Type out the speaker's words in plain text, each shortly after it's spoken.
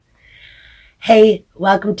Hey,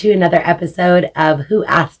 welcome to another episode of Who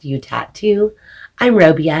Asked You Tattoo. I'm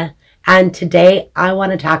Robia, and today I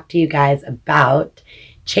want to talk to you guys about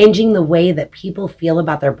changing the way that people feel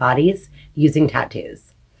about their bodies using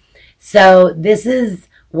tattoos. So, this is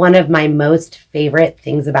one of my most favorite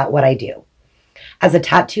things about what I do. As a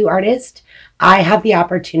tattoo artist, I have the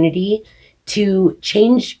opportunity to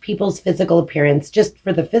change people's physical appearance, just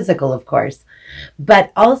for the physical, of course,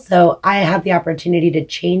 but also I have the opportunity to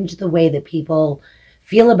change the way that people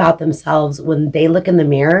feel about themselves when they look in the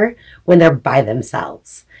mirror when they're by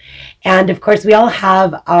themselves. And of course, we all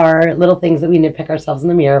have our little things that we nitpick ourselves in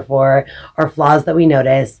the mirror for, or flaws that we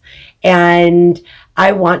notice. And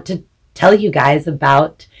I want to tell you guys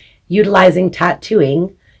about utilizing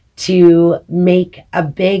tattooing to make a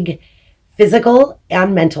big physical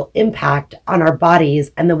and mental impact on our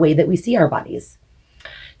bodies and the way that we see our bodies.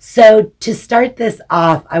 So to start this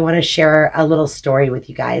off, I want to share a little story with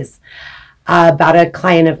you guys about a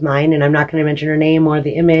client of mine, and I'm not going to mention her name or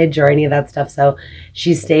the image or any of that stuff, so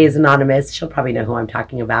she stays anonymous. She'll probably know who I'm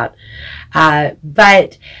talking about.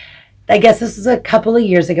 But I guess this was a couple of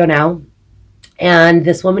years ago now, and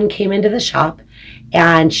this woman came into the shop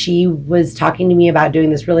and she was talking to me about doing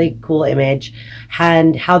this really cool image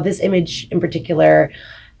and how this image in particular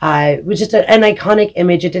was just an iconic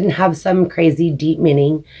image. It didn't have some crazy deep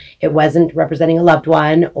meaning. It wasn't representing a loved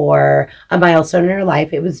one or a milestone in her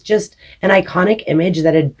life. It was just an iconic image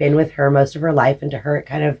that had been with her most of her life, and to her it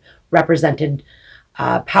kind of represented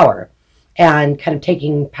power and kind of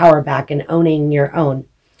taking power back and owning your own,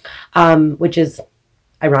 which is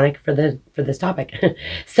ironic for this topic.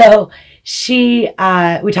 So we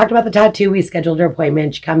talked about the tattoo. We scheduled her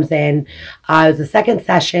appointment. She comes in. It was the second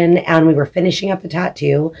session, and we were finishing up the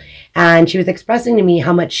tattoo. And she was expressing to me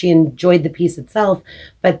how much she enjoyed the piece itself,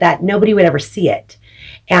 but that nobody would ever see it.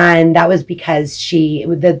 And that was because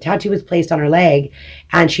the tattoo was placed on her leg,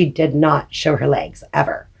 and she did not show her legs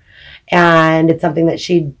ever. And it's something that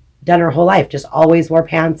she'd done her whole life. Just always wore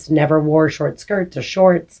pants, never wore short skirts or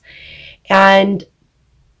shorts. And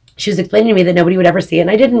she was explaining to me that nobody would ever see it,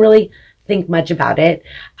 and I didn't really think much about it.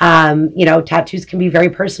 Tattoos can be very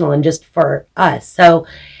personal and just for us, so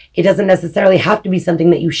it doesn't necessarily have to be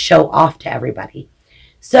something that you show off to everybody.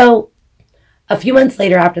 So a few months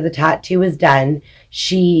later, after the tattoo was done,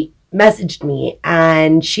 she messaged me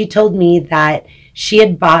and she told me that she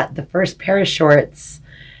had bought the first pair of shorts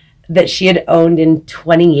that she had owned in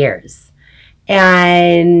 20 years,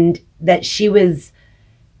 and that she was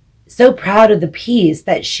so proud of the piece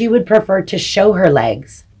that she would prefer to show her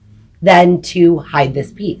legs than to hide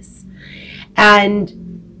this piece.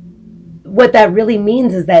 And what that really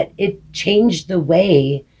means is that it changed the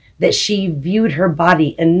way that she viewed her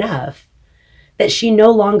body enough that she no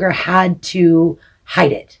longer had to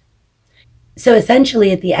hide it. So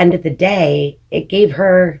essentially, at the end of the day, it gave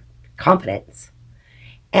her confidence.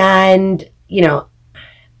 And,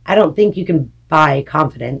 I don't think you can buy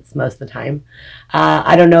confidence most of the time.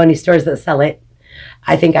 I don't know any stores that sell it.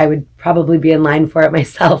 I think I would probably be in line for it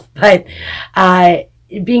myself. But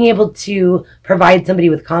being able to provide somebody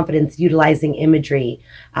with confidence utilizing imagery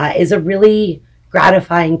is a really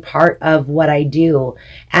gratifying part of what I do,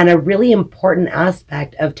 and a really important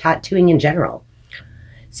aspect of tattooing in general.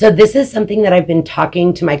 So this is something that I've been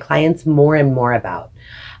talking to my clients more and more about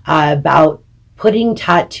putting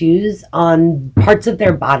tattoos on parts of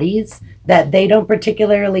their bodies that they don't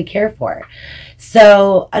particularly care for.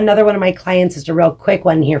 So another one of my clients, is a real quick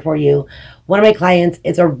one here for you. One of my clients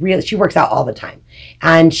she works out all the time,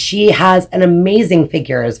 and she has an amazing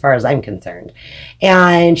figure as far as I'm concerned.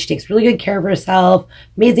 And she takes really good care of herself,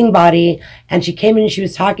 amazing body. And she came in and she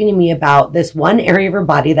was talking to me about this one area of her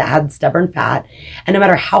body that had stubborn fat. And no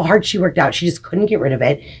matter how hard she worked out, she just couldn't get rid of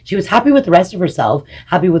it. She was happy with the rest of herself,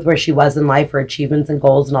 happy with where she was in life, her achievements and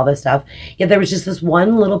goals and all this stuff. Yet there was just this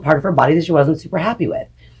one little part of her body that she wasn't super happy with.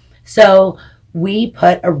 So we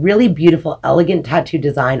put a really beautiful, elegant tattoo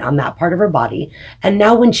design on that part of her body. And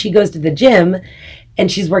now when she goes to the gym and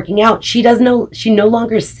she's working out, she no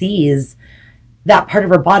longer sees that part of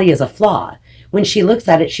her body as a flaw. When she looks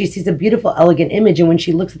at it, she sees a beautiful, elegant image. And when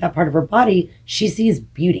she looks at that part of her body, she sees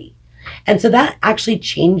beauty. And so that actually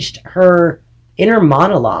changed her inner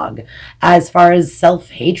monologue as far as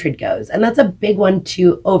self-hatred goes. And that's a big one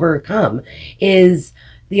to overcome, is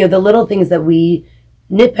the little things that we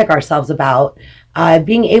nitpick ourselves about,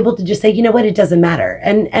 being able to just say, you know what, it doesn't matter.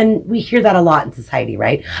 And we hear that a lot in society,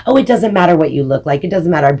 right? Oh, it doesn't matter what you look like. It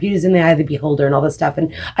doesn't matter. Beauty's in the eye of the beholder and all this stuff.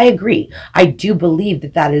 And I agree. I do believe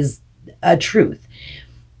that is a truth.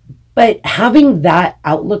 But having that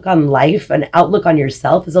outlook on life and outlook on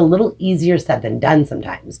yourself is a little easier said than done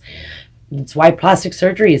sometimes. It's why plastic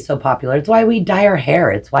surgery is so popular. It's why we dye our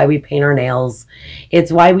hair. It's why we paint our nails.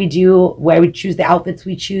 It's why we choose the outfits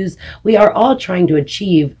we choose. We are all trying to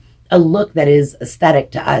achieve a look that is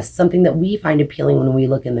aesthetic to us, something that we find appealing when we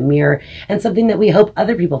look in the mirror, and something that we hope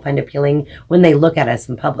other people find appealing when they look at us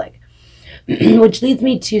in public. Which leads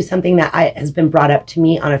me to something that has been brought up to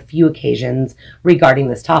me on a few occasions regarding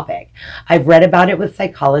this topic. I've read about it with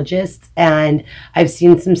psychologists, and I've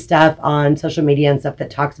seen some stuff on social media and stuff that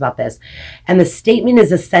talks about this. And the statement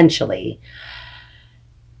is essentially,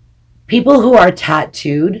 people who are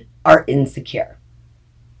tattooed are insecure.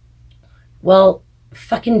 Well,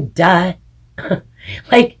 fucking duh.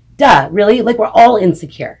 Like, duh, really? Like, we're all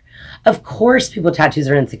insecure. Of course people with tattoos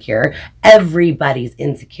are insecure. Everybody's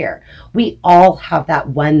insecure. We all have that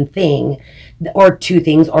one thing, or two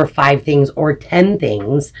things, or five things, or 10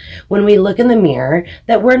 things when we look in the mirror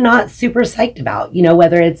that we're not super psyched about. You know,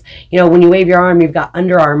 whether it's, you know, when you wave your arm, you've got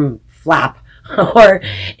underarm flap, or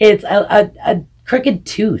it's a crooked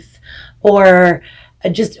tooth, or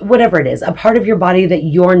just whatever it is, a part of your body that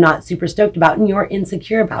you're not super stoked about and you're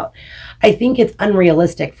insecure about. I think it's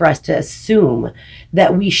unrealistic for us to assume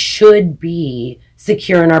that we should be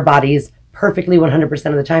secure in our bodies perfectly 100%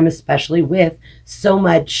 of the time, especially with so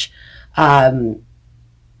much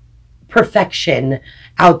perfection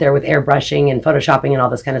out there with airbrushing and photoshopping and all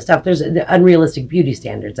this kind of stuff. There's unrealistic beauty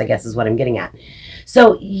standards, I guess is what I'm getting at.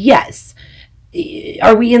 So yes,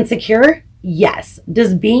 are we insecure? Yes.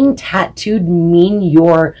 Does being tattooed mean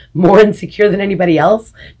you're more insecure than anybody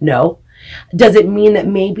else? No. Does it mean that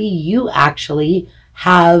maybe you actually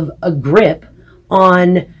have a grip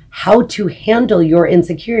on how to handle your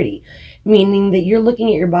insecurity? Meaning that you're looking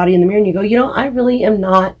at your body in the mirror and you go, you know, I really am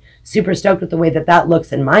not super stoked with the way that that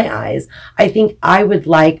looks in my eyes. I think I would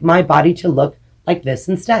like my body to look like this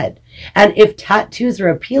instead. And if tattoos are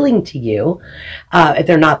appealing to you, if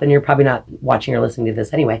they're not, then you're probably not watching or listening to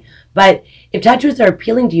this anyway. But if tattoos are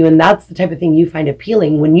appealing to you and that's the type of thing you find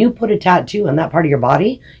appealing, when you put a tattoo on that part of your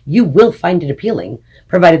body, you will find it appealing,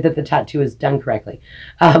 provided that the tattoo is done correctly.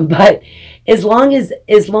 But as long as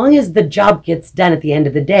the job gets done at the end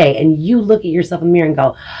of the day and you look at yourself in the mirror and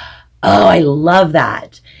go, oh, I love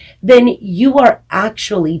that, then you are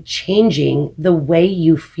actually changing the way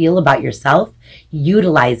you feel about yourself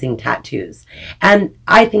utilizing tattoos. And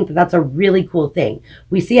I think that that's a really cool thing.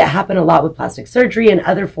 We see it happen a lot with plastic surgery and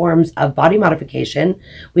other forms of body modification.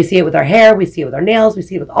 We see it with our hair, we see it with our nails, we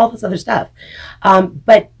see it with all this other stuff.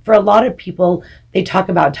 But for a lot of people, they talk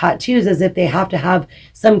about tattoos as if they have to have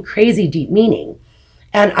some crazy deep meaning.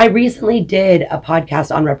 And I recently did a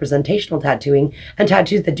podcast on representational tattooing and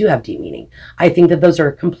tattoos that do have deep meaning. I think that those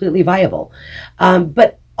are completely viable.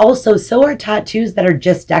 But also, so are tattoos that are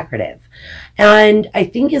just decorative. And I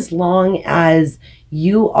think as long as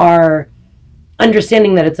you are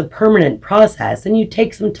understanding that it's a permanent process and you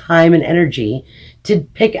take some time and energy to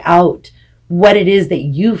pick out what it is that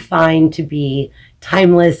you find to be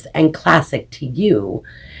timeless and classic to you,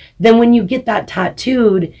 then when you get that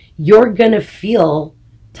tattooed, you're going to feel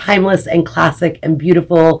timeless and classic and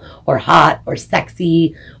beautiful or hot or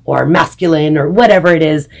sexy or masculine or whatever it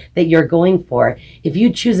is that you're going for. If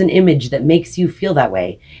you choose an image that makes you feel that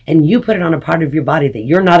way and you put it on a part of your body that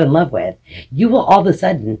you're not in love with, you will all of a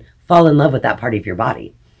sudden fall in love with that part of your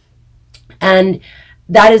body. And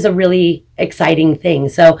that is a really exciting thing.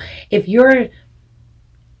 So if you're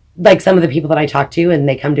like some of the people that I talk to and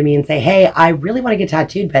they come to me and say, hey, I really want to get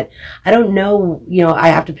tattooed, but I don't know, I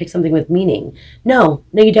have to pick something with meaning. No,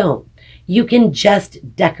 you don't. You can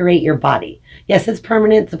just decorate your body. Yes, it's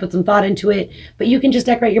permanent, so put some thought into it, but you can just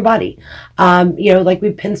decorate your body. Like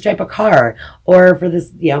we pinstripe a car, or for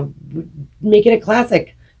this, make it a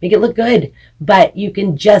classic, make it look good, but you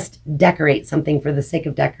can just decorate something for the sake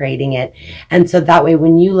of decorating it. And so that way,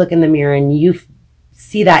 when you look in the mirror and you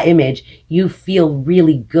see that image, you feel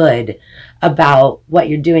really good about what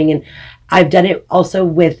you're doing. And I've done it also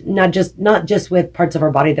with not just with parts of our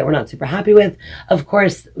body that we're not super happy with. Of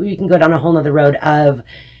course, we can go down a whole nother road of,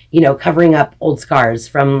 covering up old scars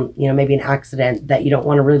from, maybe an accident that you don't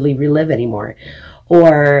want to really relive anymore,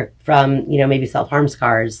 or from, maybe self-harm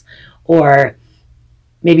scars, or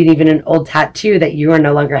maybe even an old tattoo that you are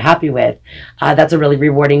no longer happy with. That's a really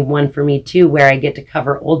rewarding one for me too, where I get to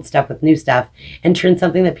cover old stuff with new stuff and turn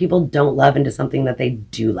something that people don't love into something that they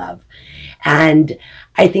do love. And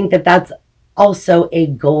I think that that's also a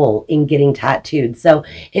goal in getting tattooed. So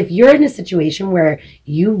if you're in a situation where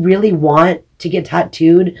you really want to get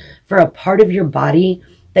tattooed for a part of your body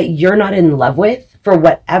that you're not in love with, for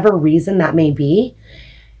whatever reason that may be,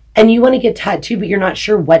 and you want to get tattooed but you're not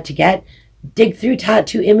sure what to get, dig through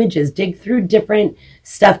tattoo images, dig through different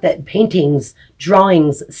stuff, that paintings,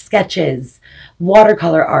 drawings, sketches,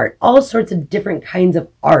 watercolor art, all sorts of different kinds of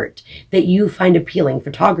art that you find appealing,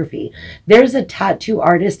 photography. There's a tattoo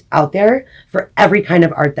artist out there for every kind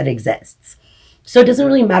of art that exists. So it doesn't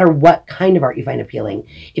really matter what kind of art you find appealing.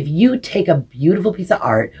 If you take a beautiful piece of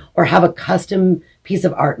art or have a custom piece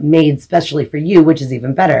of art made specially for you, which is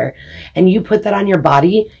even better, and you put that on your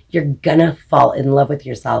body, you're gonna fall in love with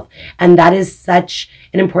yourself. And that is such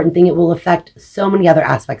an important thing. It will affect so many other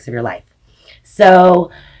aspects of your life.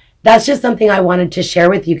 So that's just something I wanted to share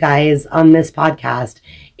with you guys on this podcast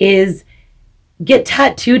is get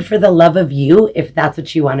tattooed for the love of you if that's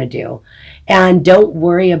what you want to do. And don't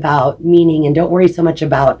worry about meaning, and don't worry so much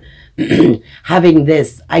about having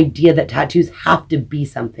this idea that tattoos have to be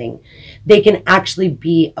something. They can actually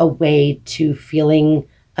be a way to feeling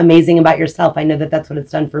amazing about yourself. I know that that's what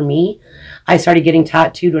it's done for me. I started getting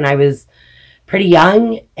tattooed when I was pretty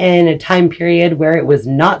young in a time period where it was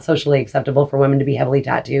not socially acceptable for women to be heavily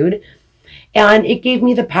tattooed. And it gave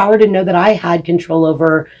me the power to know that I had control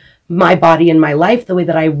over my body and my life the way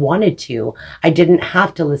that I wanted to. I didn't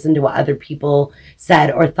have to listen to what other people said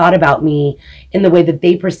or thought about me in the way that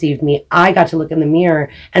they perceived me. I got to look in the mirror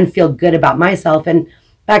and feel good about myself. And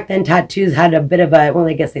back then tattoos had a bit of a, well,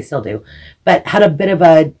 I guess they still do, but had a bit of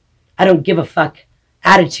a, I don't give a fuck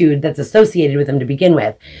attitude that's associated with them to begin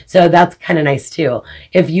with. So that's kind of nice too.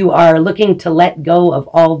 If you are looking to let go of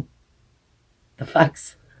all the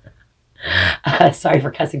fucks, sorry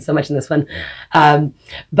for cussing so much in this one.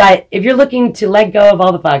 But if you're looking to let go of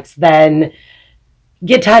all the fucks, then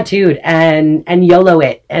get tattooed and YOLO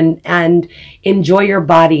it and enjoy your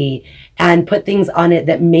body and put things on it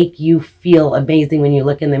that make you feel amazing when you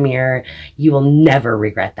look in the mirror. You will never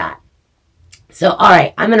regret that. So, all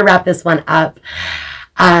right, I'm going to wrap this one up.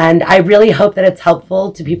 And I really hope that it's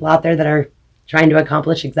helpful to people out there that are trying to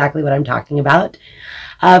accomplish exactly what I'm talking about.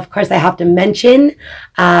 Of course, I have to mention,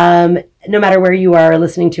 no matter where you are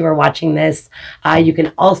listening to or watching this, you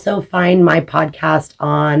can also find my podcast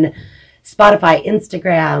on Spotify,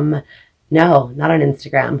 Instagram. No, not on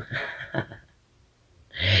Instagram.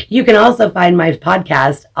 You can also find my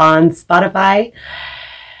podcast on Spotify,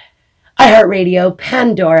 iHeartRadio,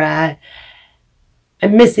 Pandora.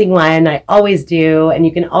 I'm missing one. I always do. And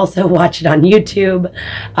you can also watch it on YouTube.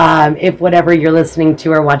 If whatever you're listening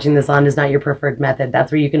to or watching this on is not your preferred method,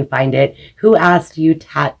 that's where you can find it. Who Asked You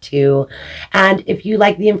Tattoo. And if you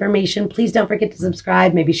like the information, please don't forget to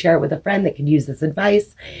subscribe. Maybe share it with a friend that could use this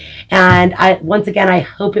advice. And once again, I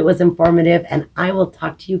hope it was informative. And I will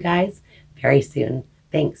talk to you guys very soon.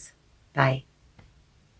 Thanks. Bye.